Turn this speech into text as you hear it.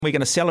We're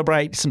going to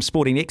celebrate some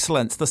sporting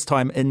excellence, this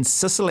time in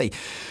Sicily,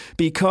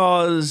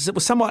 because it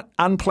was somewhat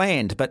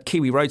unplanned, but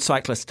Kiwi road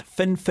cyclist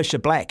Finn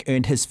Fisher-Black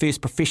earned his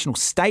first professional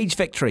stage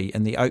victory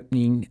in the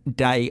opening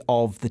day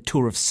of the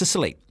Tour of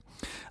Sicily,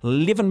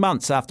 11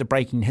 months after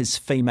breaking his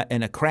femur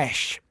in a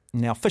crash.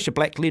 Now,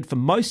 Fisher-Black led for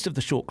most of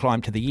the short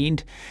climb to the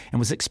end and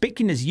was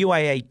expecting his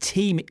UAE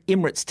Team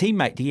Emirates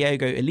teammate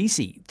Diego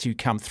Alesi to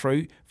come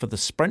through for the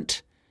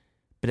sprint,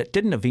 but it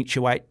didn't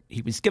eventuate.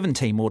 He was given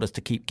team orders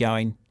to keep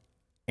going,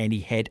 and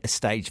he had a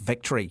stage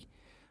victory.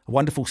 A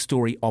wonderful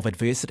story of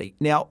adversity.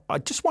 Now, I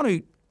just want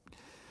to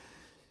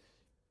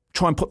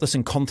try and put this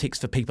in context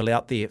for people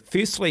out there.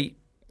 Firstly,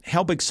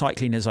 how big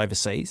cycling is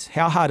overseas,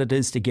 how hard it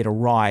is to get a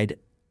ride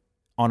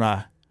on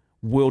a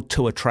World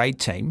Tour trade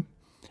team,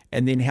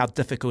 and then how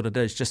difficult it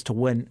is just to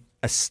win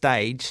a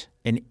stage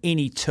in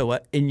any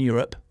tour in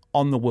Europe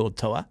on the World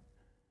Tour.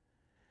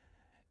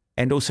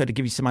 And also to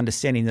give you some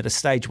understanding that a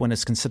stage win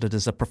is considered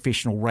as a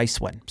professional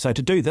race win. So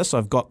to do this,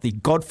 I've got the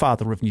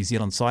Godfather of New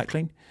Zealand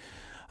cycling,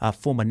 a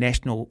former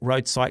national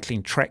road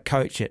cycling track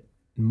coach at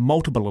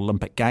multiple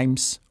Olympic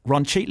Games,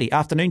 Ron Cheatley.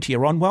 Afternoon to you,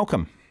 Ron.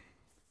 Welcome.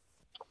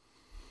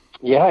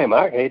 Yeah, hey,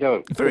 Mark. How you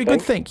doing? Very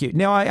good, thank you.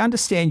 Now, I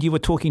understand you were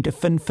talking to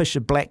Finn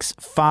Fisher-Black's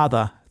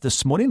father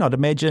this morning. I'd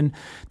imagine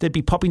they'd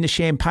be popping the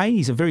champagne.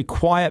 He's a very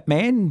quiet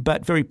man,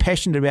 but very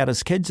passionate about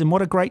his kids, and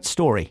what a great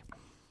story.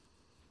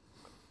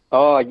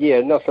 Oh,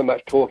 yeah, not so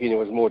much talking. It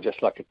was more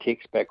just like a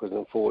text backwards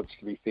and forwards,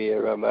 to be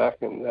fair, Mark.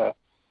 And,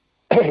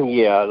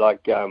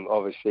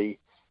 obviously,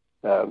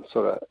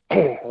 sort of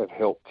have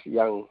helped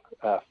young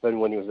Finn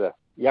when he was a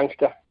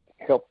youngster,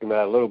 helped him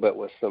out a little bit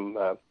with some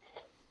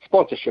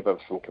sponsorship of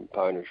some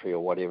componentry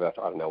or whatever.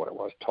 I don't know what it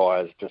was,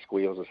 tyres, disc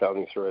wheels or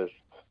something through his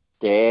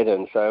dad.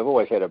 And so I've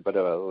always had a bit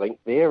of a link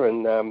there.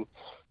 And,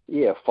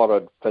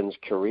 followed Finn's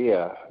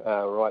career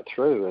right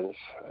through,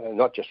 and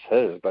not just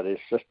his, but his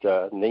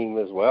sister Neem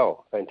as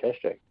well.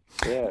 Fantastic.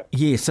 Yeah.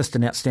 Yeah, sister,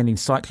 an outstanding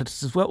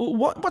cyclist as well.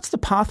 What's the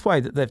pathway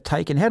that they've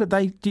taken? How did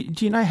they?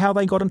 Do you know how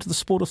they got into the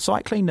sport of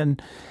cycling?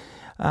 And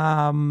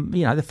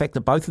the fact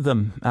that both of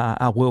them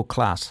are world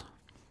class.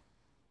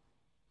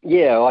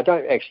 Yeah, I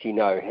don't actually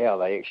know how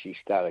they actually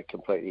started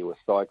completely with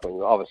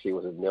cycling. Obviously, it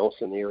was a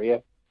Nelson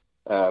area.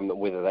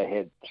 Whether they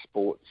had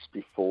sports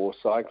before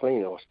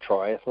cycling or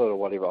triathlon or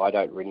whatever, I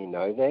don't really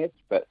know that.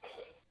 But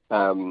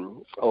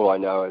all I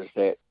know is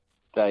that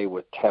they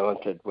were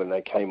talented when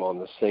they came on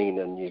the scene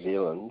in New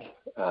Zealand,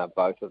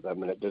 both of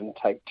them, and it didn't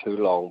take too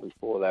long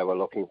before they were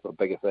looking for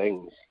bigger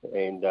things.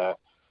 And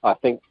I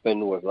think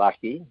Finn was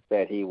lucky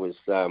that he was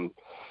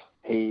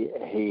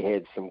he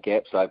had some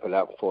gaps open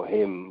up for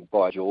him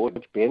by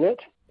George Bennett,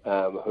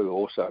 who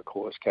also, of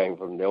course, came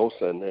from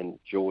Nelson, and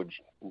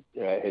George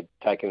had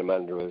taken him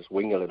under his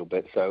wing a little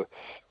bit. So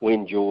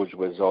when George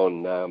was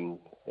on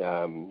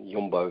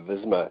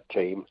Jumbo-Visma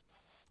team,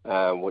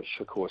 which,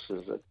 of course,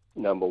 is the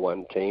number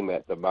one team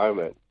at the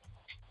moment,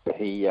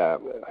 he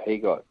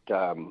got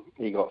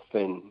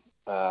Finn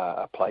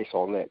a place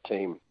on that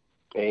team.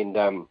 And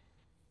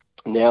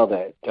now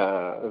that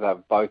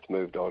they've both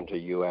moved on to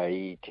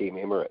UAE Team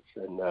Emirates,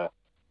 and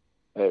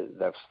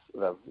they've,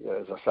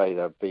 as I say,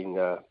 they've been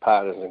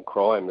partners in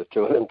crime, the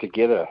two of them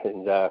together,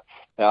 and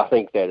I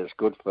think that is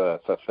good for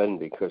Finn,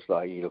 because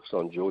he looks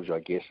on George, I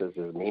guess, as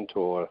his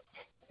mentor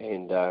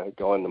and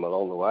guiding them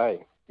along the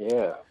way.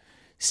 Yeah.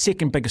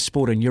 Second biggest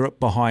sport in Europe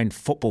behind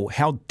football.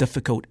 How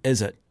difficult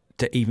is it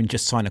to even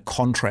just sign a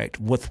contract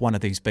with one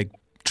of these big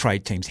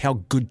trade teams? How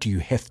good do you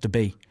have to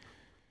be?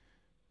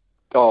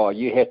 Oh,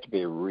 you have to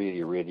be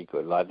really, really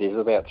good. There's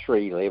about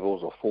 3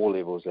 levels or 4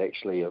 levels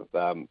actually of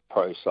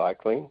pro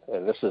cycling,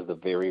 and this is the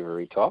very,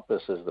 very top.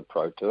 This is the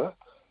Pro Tour.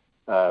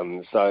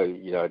 So,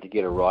 to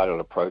get a ride on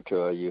a Pro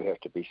Tour, you have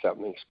to be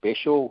something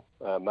special,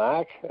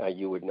 Mark.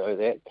 You would know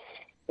that.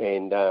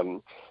 And,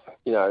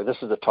 this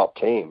is the top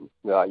team.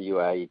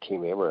 UAE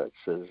Team Emirates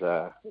is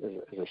a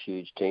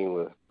huge team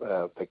with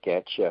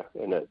Pogacar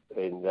in it,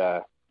 and,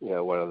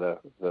 one of the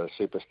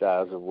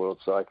superstars of world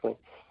cycling.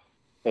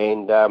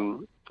 And,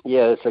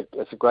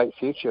 it's a great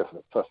future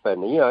for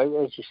Finn.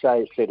 As you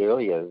said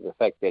earlier, the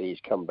fact that he's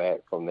come back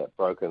from that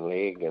broken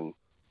leg, and,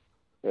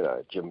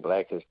 Jim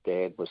Black, his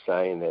dad, was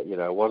saying that,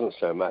 it wasn't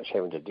so much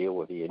having to deal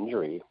with the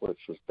injury, which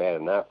was bad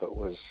enough. It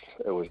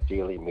was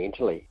dealing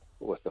mentally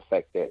with the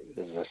fact that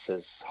this is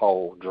his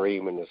whole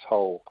dream and his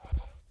whole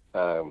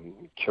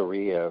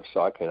career of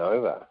cycling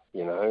over,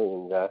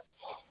 and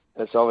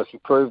it's obviously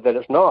proved that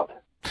it's not.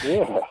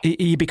 Yeah,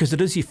 because it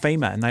is your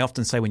femur, and they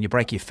often say when you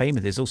break your femur,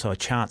 there's also a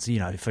chance,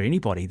 for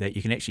anybody, that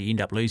you can actually end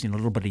up losing a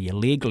little bit of your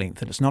leg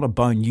length, and it's not a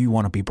bone you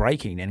want to be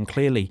breaking. And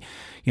clearly,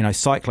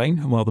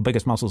 cycling, well, the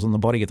biggest muscles in the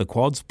body are the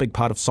quads, big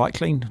part of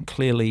cycling.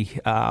 Clearly,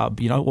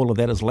 all of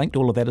that is linked,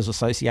 all of that is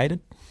associated.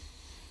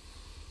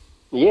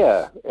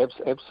 Yeah,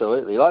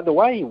 absolutely. The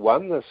way he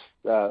won this,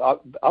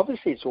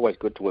 obviously it's always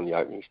good to win the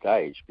opening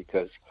stage,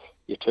 because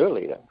you're tour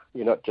leader.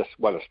 You're not just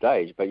won a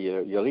stage, but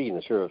you're leading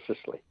the Tour of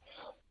Sicily.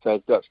 So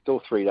it's got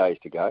still 3 days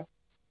to go.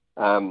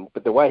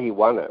 But the way he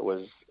won it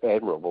was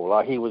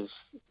admirable. He was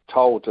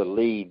told to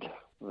lead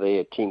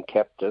their team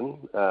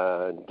captain,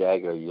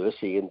 Diego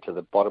Ulysses, into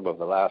the bottom of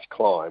the last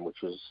climb,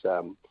 which was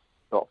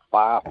not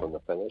far from the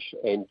finish,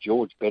 and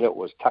George Bennett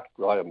was tucked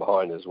right in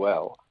behind as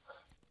well.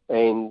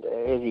 And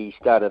as he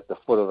started at the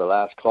foot of the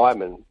last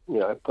climb and,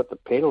 put the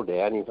pedal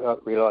down, he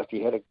realised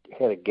he had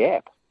a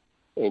gap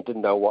and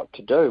didn't know what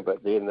to do.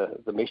 But then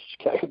the message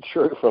came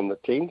through from the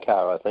team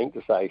car, I think,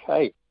 to say,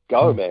 hey,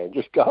 go, man,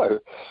 just go.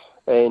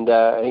 And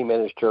he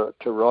managed to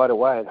ride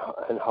away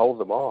and hold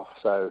them off.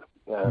 So,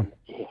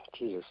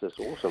 Jesus, it's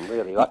awesome,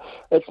 really. Like,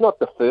 it's not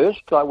the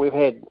first. Like, we've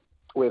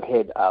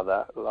had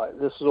other, like,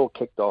 this was all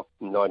kicked off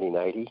in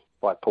 1980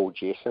 by Paul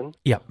Jesson.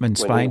 Yep, in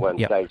Spain. When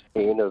he won stage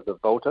 10 of the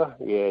Volta.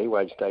 Yeah, he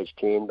won stage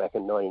 10 back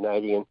in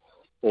 1980.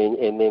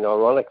 And then,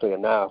 ironically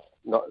enough,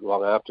 not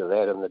long after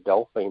that, in the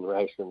Dauphine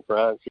race in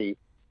France, he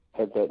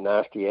had that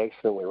nasty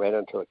accident. We ran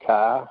into a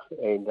car,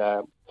 and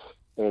the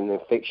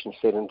infection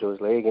set into his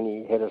leg, and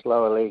he had his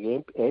lower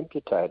leg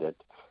amputated.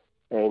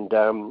 And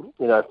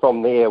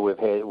from there we've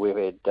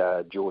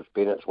had George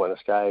Bennett's won a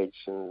stage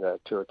in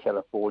Tour of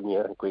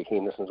California. Greg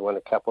Henderson's won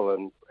a couple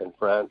in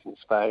France and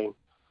Spain.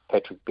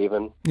 Patrick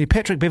Bevan. Yeah,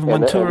 Patrick Bevan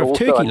won Tour of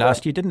Turkey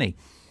last year, didn't he?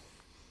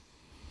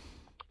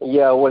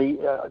 Yeah, well,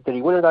 did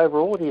he win it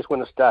overall, or did he just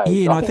win a stage?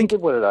 Yeah, I think he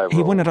did win it overall.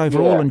 He won it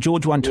overall, and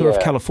George won Tour of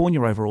California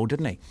overall,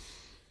 didn't he?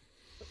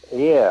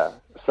 Yeah.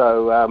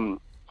 So,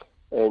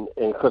 and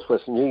of course,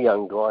 this new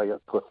young guy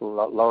with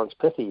Lawrence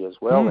Pithy as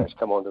well that's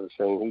come onto the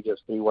scene.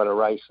 He won a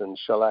race in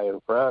Cholet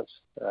in France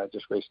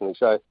just recently.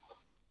 So,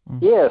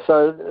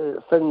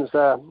 Finn's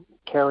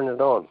carrying it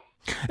on.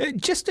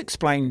 Just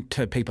explain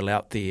to people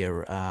out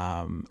there,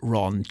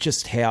 Ron,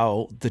 just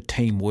how the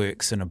team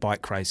works in a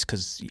bike race,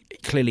 because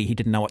clearly he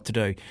didn't know what to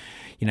do.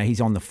 He's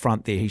on the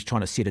front there. He's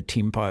trying to set a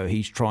tempo.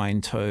 He's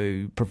trying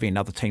to prevent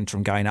other teams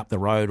from going up the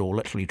road, or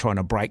literally trying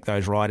to break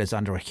those riders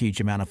under a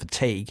huge amount of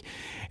fatigue.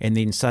 And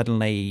then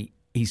suddenly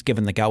he's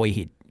given the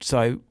go-ahead.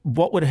 So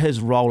what would his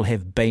role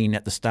have been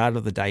at the start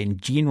of the day? And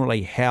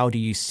generally, how do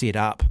you set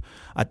up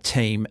a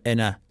team in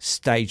a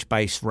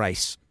stage-based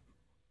race?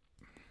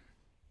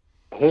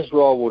 His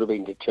role would have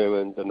been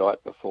determined the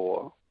night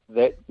before.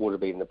 That would have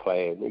been the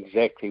plan,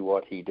 exactly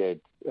what he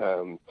did,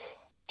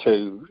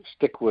 to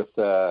stick with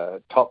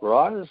top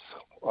riders,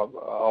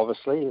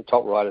 obviously, the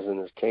top riders in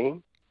his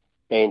team,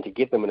 and to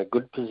get them in a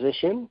good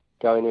position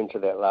going into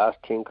that last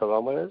 10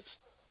 kilometres,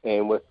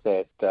 and with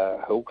that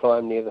hill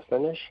climb near the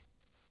finish,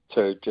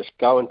 to just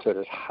go into it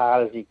as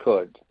hard as he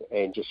could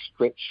and just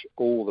stretch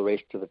all the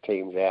rest of the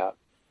teams out,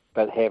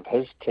 but have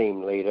his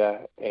team leader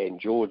and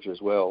George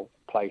as well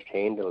placed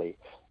handily.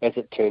 As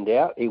it turned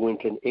out, he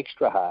went in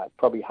extra hard,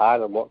 probably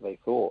harder than what they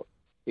thought.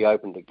 He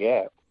opened a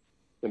gap,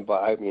 and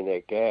by opening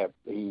that gap,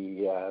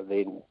 he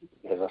then,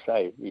 as I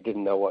say, he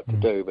didn't know what to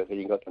do, but then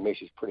he got the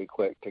message pretty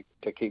quick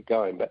to keep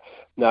going. But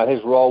no,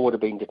 his role would have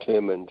been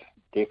determined,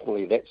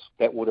 definitely.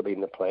 That would have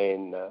been the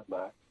plan,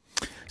 Mark.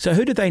 So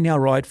who do they now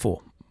ride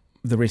for?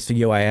 The rest of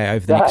UAA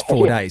over the next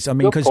 4 days. I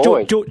mean, because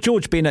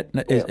George Bennett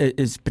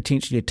is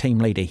potentially a team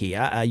leader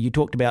here. You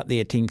talked about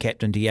their team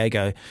captain,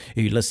 Diego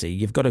Ulysses.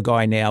 You've got a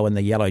guy now in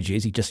the yellow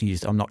jersey, just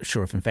used, I'm not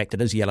sure if in fact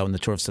it is yellow in the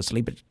Tour of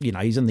Sicily, but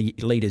he's in the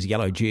leader's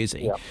yellow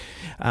jersey.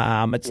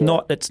 Yeah. It's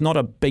not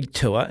a big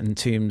tour in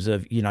terms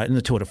of, in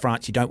the Tour de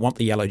France, you don't want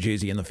the yellow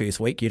jersey in the first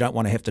week. You don't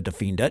want to have to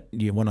defend it.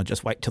 You want to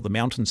just wait till the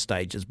mountain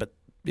stages. But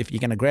if you're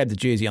going to grab the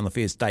jersey on the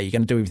first day, you're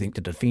going to do everything to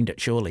defend it,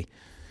 surely.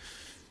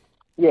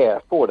 Yeah,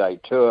 4-day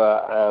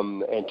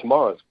tour, and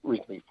tomorrow's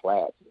reasonably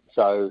flat.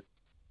 So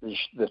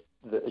it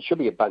should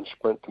be a bunch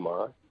sprint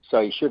tomorrow. So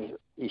he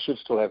should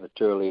still have the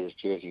tour leader's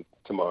jersey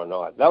tomorrow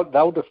night.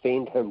 They'll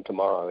defend him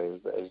tomorrow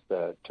as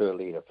the tour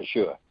leader for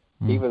sure,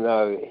 even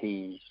though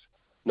he's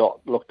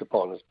not looked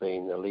upon as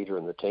being the leader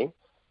in the team.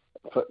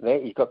 For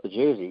that, he's got the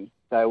jersey.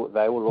 They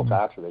will look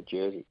after the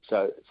jersey.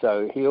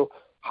 So he'll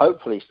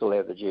hopefully still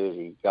have the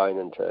jersey going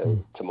into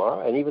tomorrow,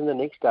 and even the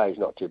next day is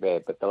not too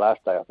bad, but the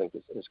last day I think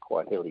is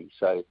quite hilly.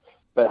 So,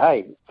 but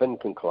hey, Finn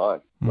can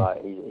climb.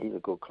 Like he's a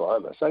good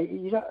climber. So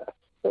he's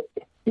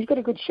got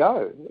a good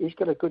show.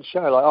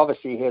 Like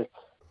obviously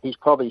he's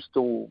probably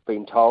still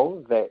been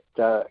told that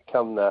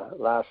come the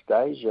last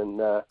stage,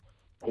 and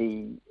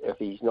if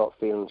he's not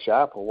feeling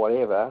sharp or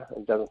whatever,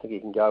 and doesn't think he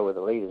can go with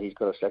the leaders, he's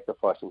got to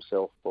sacrifice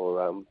himself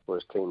for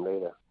his team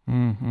leader.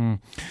 Mm-hmm.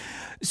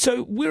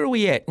 So where are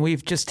we at?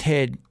 We've just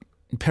had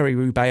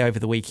Paris-Roubaix over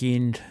the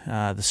weekend,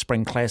 the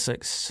Spring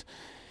Classics.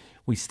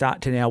 We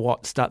start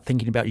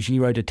thinking about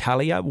Giro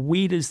d'Italia.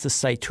 Where does the,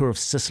 say, Tour of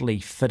Sicily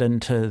fit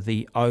into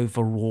the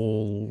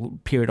overall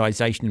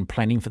periodisation and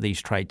planning for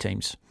these trade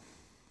teams?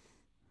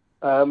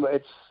 You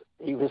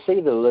can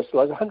see the list.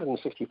 There's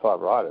 165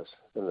 riders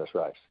in this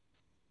race.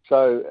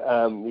 So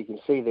you can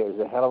see there's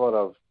a hell of a lot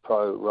of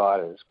pro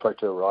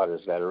tour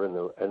riders that are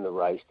in the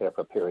race that are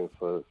preparing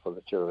for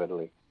the Tour of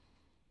Italy,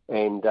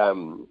 and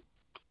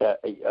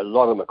a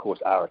lot of them, of course,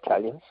 are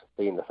Italians,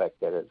 being the fact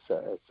that it's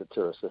the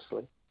Tour of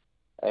Sicily,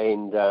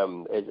 and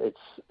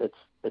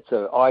it's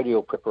an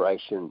ideal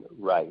preparation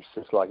race.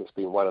 It's like it's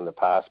been won in the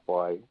past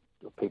by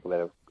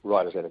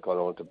riders that have gone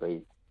on to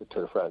be the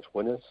Tour de France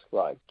winners,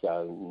 like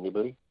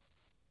Nibali,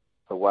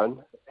 for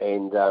one,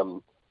 and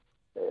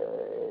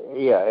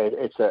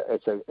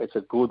it's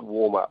a good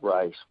warm up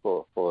race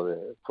for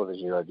the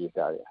Giro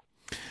d'Italia.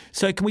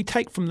 So can we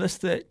take from this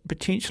that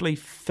potentially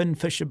Finn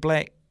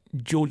Fisher-Black,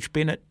 George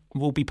Bennett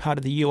will be part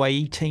of the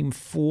UAE team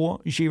for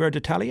Giro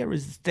d'Italia?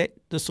 Is that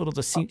the sort of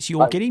the sense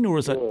you're getting, or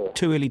is it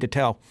too early to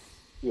tell?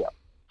 Yeah,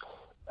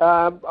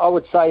 I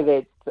would say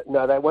that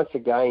no. Once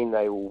again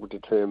they will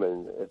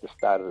determine at the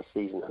start of the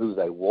season who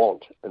they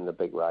want in the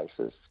big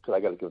races, because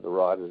they got to give the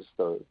riders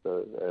the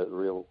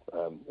real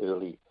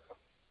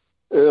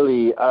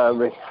early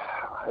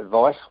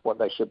advice what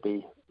they should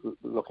be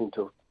looking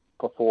to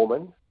perform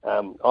in.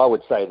 I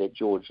would say that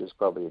George is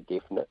probably a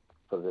definite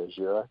for the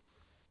Giro.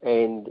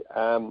 And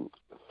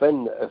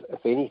Finn,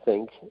 if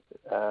anything,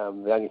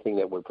 the only thing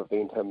that would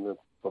prevent him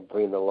from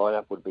being in the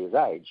lineup would be his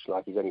age.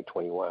 Like, he's only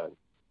 21.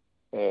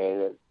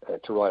 And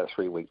to ride a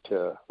 3-week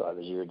tour like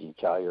the Giro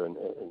d'Italia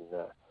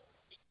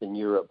in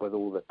Europe with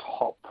all the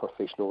top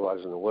professional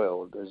riders in the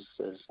world is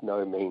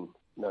no mean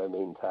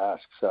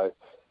task. So,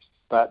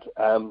 but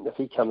if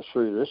he comes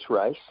through this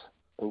race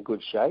in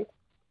good shape,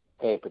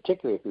 and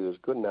particularly if he was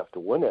good enough to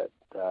win it,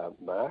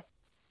 Mark,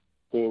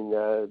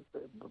 then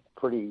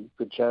pretty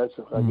good chance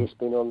of, I guess,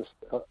 being on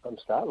the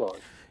start line.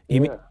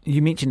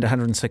 You mentioned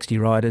 160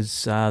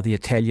 riders, the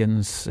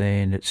Italians,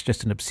 and it's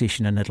just an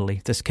obsession in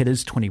Italy. This kid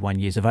is 21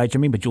 years of age. I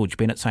remember George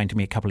Bennett saying to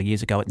me a couple of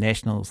years ago at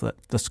Nationals that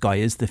this guy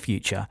is the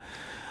future.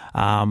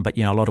 But,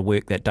 a lot of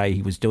work that day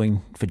he was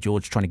doing for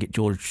George, trying to get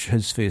George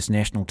his first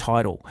national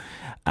title.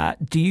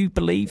 Do you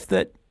believe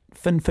that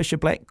Finn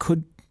Fisher-Black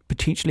could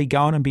potentially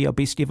go on and be our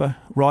best ever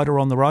rider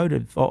on the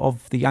road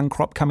of the young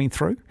crop coming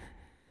through?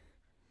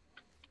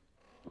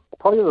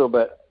 Probably a little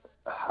bit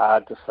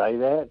hard to say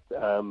that.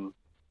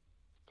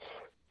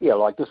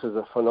 This is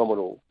a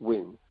phenomenal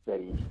win that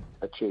he's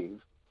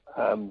achieved.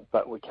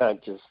 But we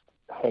can't just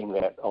hang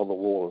that on the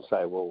wall and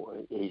say, well,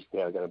 he's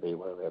now going to be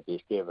one of our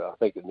best ever. I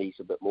think it needs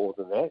a bit more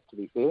than that, to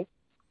be fair,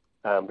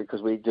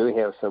 because we do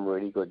have some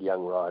really good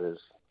young riders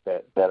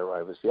that are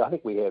overseas. I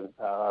think we have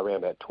around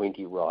about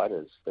 20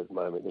 riders at the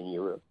moment in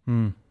Europe.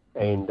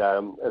 And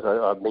as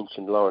I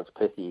mentioned, Lawrence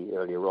Pithy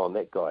earlier on,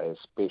 that guy has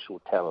special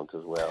talent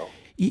as well.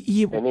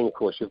 And then, of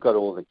course, you've got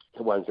all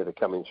the ones that are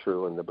coming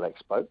through in the Black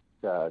Spoke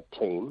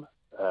team,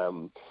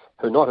 who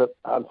not,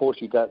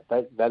 unfortunately,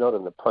 they're not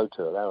in the Pro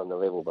Tour. They're on the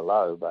level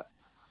below. But,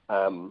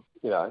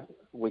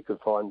 we could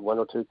find one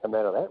or two come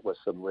out of that with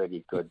some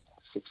really good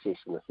success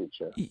in the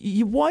future.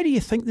 Why do you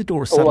think the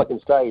door is all I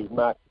can say is,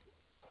 Mark,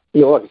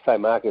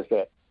 is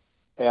that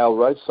our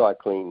road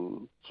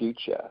cycling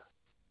future,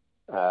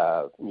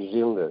 New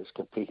Zealanders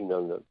competing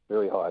on the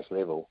very highest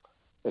level,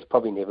 has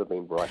probably never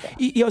been brighter.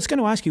 I was going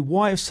to ask you,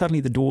 why have suddenly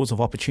the doors of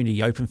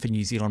opportunity opened for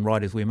New Zealand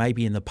riders, where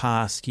maybe in the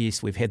past,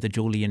 yes, we've had the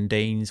Julian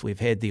Deans, we've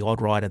had the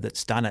odd rider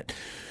that's done it.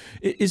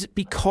 Is it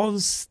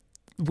because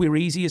we're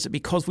easy? Is it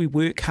because we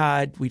work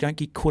hard, we don't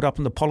get caught up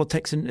in the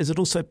politics? And is it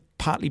also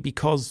partly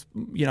because,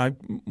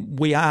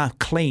 we are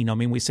clean? I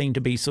mean, we seem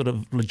to be sort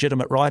of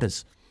legitimate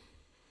riders.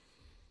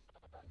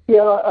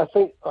 Yeah, I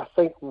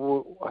think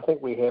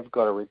we have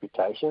got a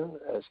reputation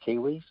as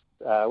Kiwis,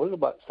 a little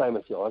bit same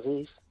as the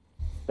Aussies,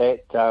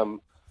 that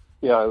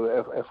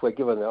if we're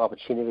given the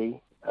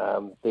opportunity,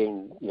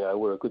 then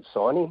we're a good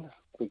signing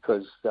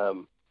because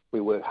we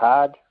work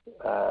hard.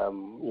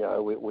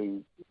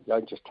 We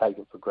don't just take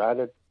it for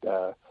granted,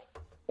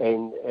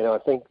 and I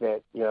think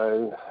that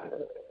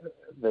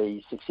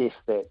the success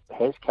that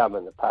has come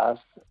in the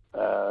past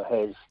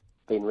has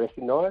been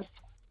recognised.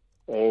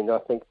 And I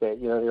think that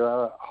there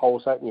are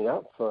holes opening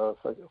up for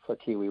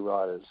Kiwi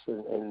riders,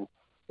 and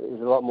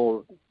there's a lot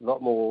more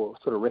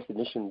sort of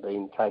recognition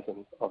being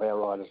taken of our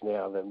riders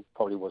now than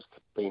probably was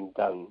being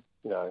done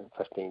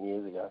 15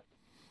 years ago.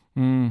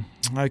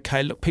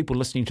 Okay, look, people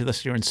listening to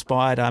this, you're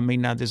inspired. I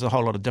mean, there's a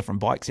whole lot of different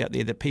bikes out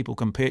there that people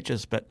can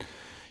purchase, but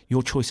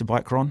your choice of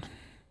bike, Ron.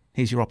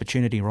 Here's your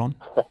opportunity, Ron.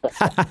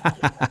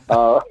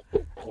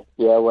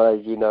 Yeah, well,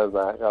 as you know,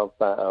 Mark, I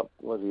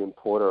was the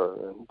importer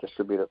and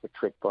distributor for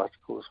Trek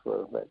bicycles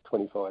for about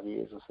 25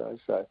 years or so.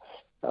 So,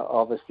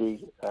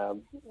 obviously,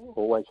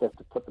 always have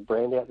to put the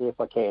brand out there if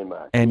I can,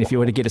 Mark. And if you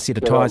were to get a set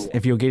of tyres,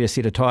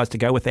 to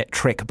go with that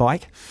Trek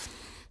bike?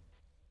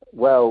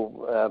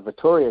 Well,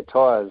 Victoria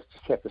Tyres,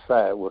 just have to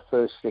say, were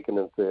first, second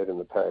and third in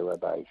the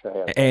Paris-Roubaix.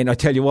 And I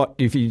tell you what,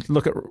 if you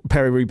look at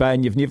Paris-Roubaix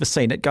and you've never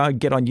seen it, go and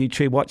get on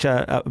YouTube, watch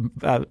a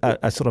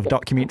sort of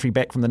documentary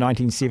back from the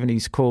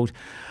 1970s called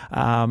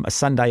A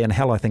Sunday in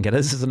Hell, I think it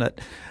is, isn't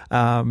it?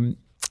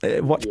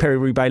 Watch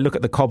Paris-Roubaix, look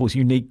at the cobbles,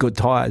 you need good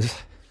tyres.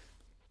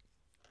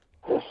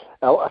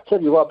 I'll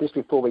tell you what, just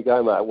before we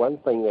go, Mark, one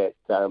thing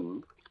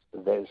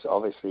that's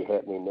obviously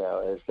happening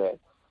now is that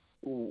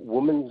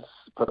women's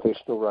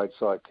professional road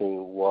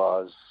cycling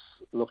was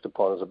looked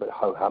upon as a bit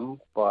ho-hum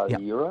by the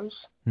Euros.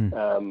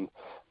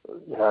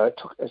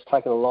 It's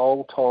taken a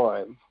long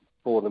time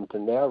for them to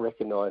now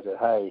recognise that,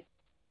 hey,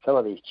 some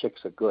of these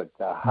chicks are good.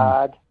 They're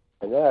hard,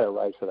 and they're at a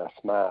race that are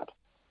smart.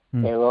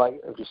 And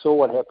if you saw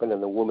what happened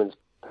in the women's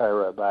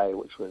Paris-Roubaix,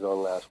 which was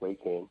on last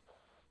weekend,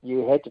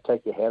 you had to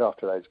take your hat off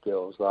to those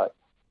girls. Like,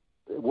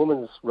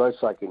 women's road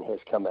cycling has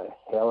come a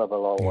hell of a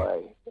long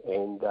way,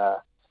 and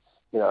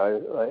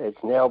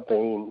it's now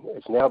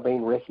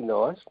been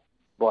recognised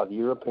by the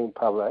European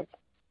public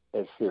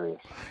as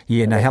serious.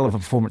 Yeah, and a hell of a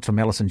performance from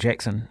Alison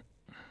Jackson.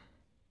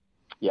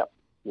 Yep.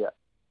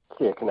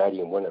 See a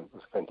Canadian winner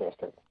was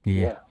fantastic.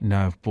 Yeah.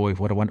 No, boy,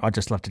 what a win! I'd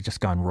just love to just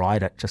go and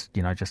ride it, just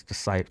to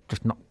say,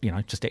 just not,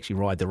 just actually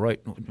ride the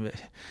route.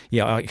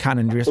 Yeah, I can't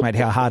underestimate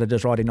how hard it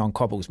is riding on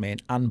cobbles, man.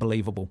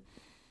 Unbelievable.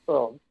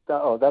 Well,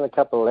 I've done a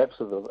couple of laps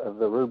of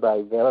the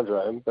Roubaix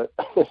Velodrome, but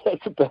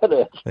that's about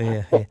it.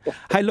 Yeah.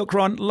 Hey, look,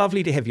 Ron,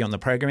 lovely to have you on the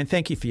program, and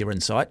thank you for your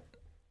insight.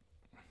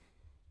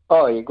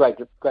 Oh, you're great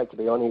to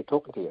be on here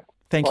talking to you.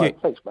 Thank you.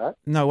 Thanks, Mark.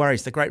 No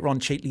worries. The great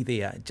Ron Cheatley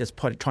there, just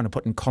trying to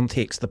put in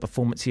context the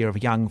performance here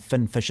of young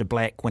Finn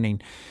Fisher-Black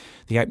winning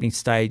the opening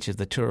stage of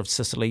the Tour of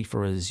Sicily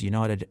for his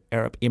United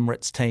Arab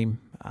Emirates team.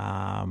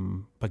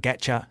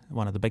 Pogacar,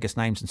 one of the biggest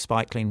names in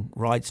cycling,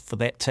 rides for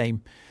that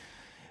team.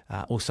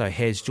 Also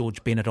has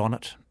George Bennett on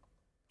it.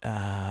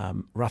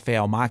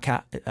 Rafael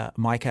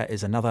Maica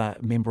is another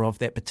member of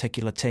that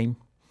particular team.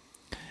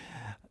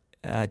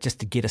 Just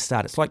to get a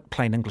start, it's like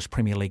playing English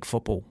Premier League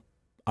football,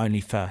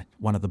 only for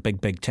one of the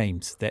big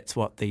teams. That's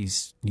what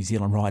these New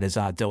Zealand riders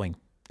are doing.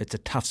 It's a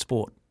tough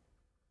sport.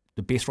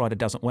 The best rider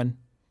doesn't win.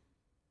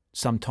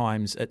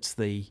 Sometimes it's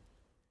the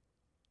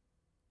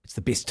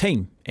best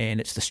team,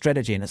 and it's the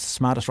strategy, and it's the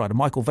smartest rider.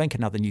 Michael Vink,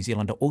 another New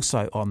Zealander,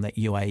 also on that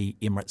UAE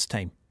Emirates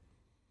team.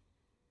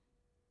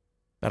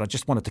 But I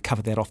just wanted to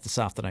cover that off this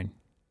afternoon.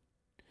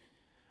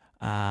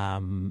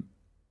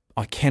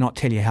 I cannot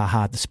tell you how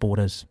hard the sport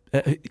is.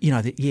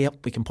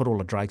 We can put all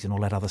the drugs and all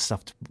that other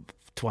stuff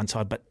to one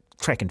side, but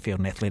track and field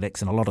and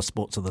athletics and a lot of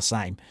sports are the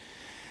same.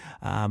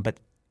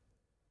 But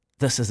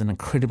this is an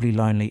incredibly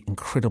lonely,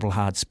 incredible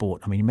hard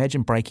sport. I mean,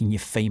 imagine breaking your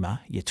femur.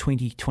 You're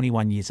 20,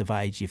 21 years of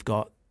age. You've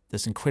got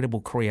this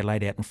incredible career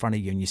laid out in front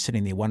of you, and you're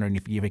sitting there wondering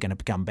if you're ever going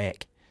to come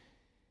back.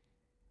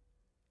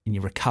 And you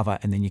recover,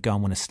 and then you go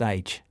and win a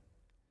stage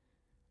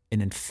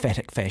in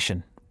emphatic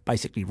fashion,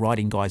 basically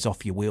riding guys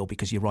off your wheel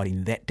because you're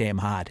riding that damn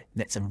hard.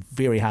 That's a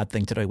very hard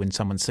thing to do when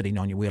someone's sitting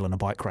on your wheel in a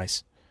bike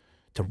race,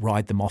 to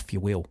ride them off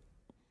your wheel.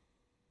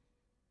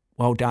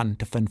 Well done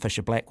to Finn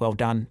Fisher-Black. Well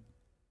done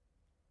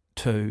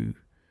to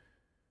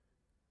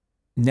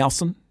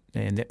Nelson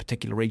and that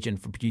particular region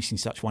for producing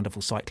such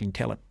wonderful cycling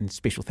talent. And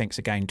special thanks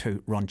again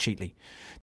to Ron Cheatley.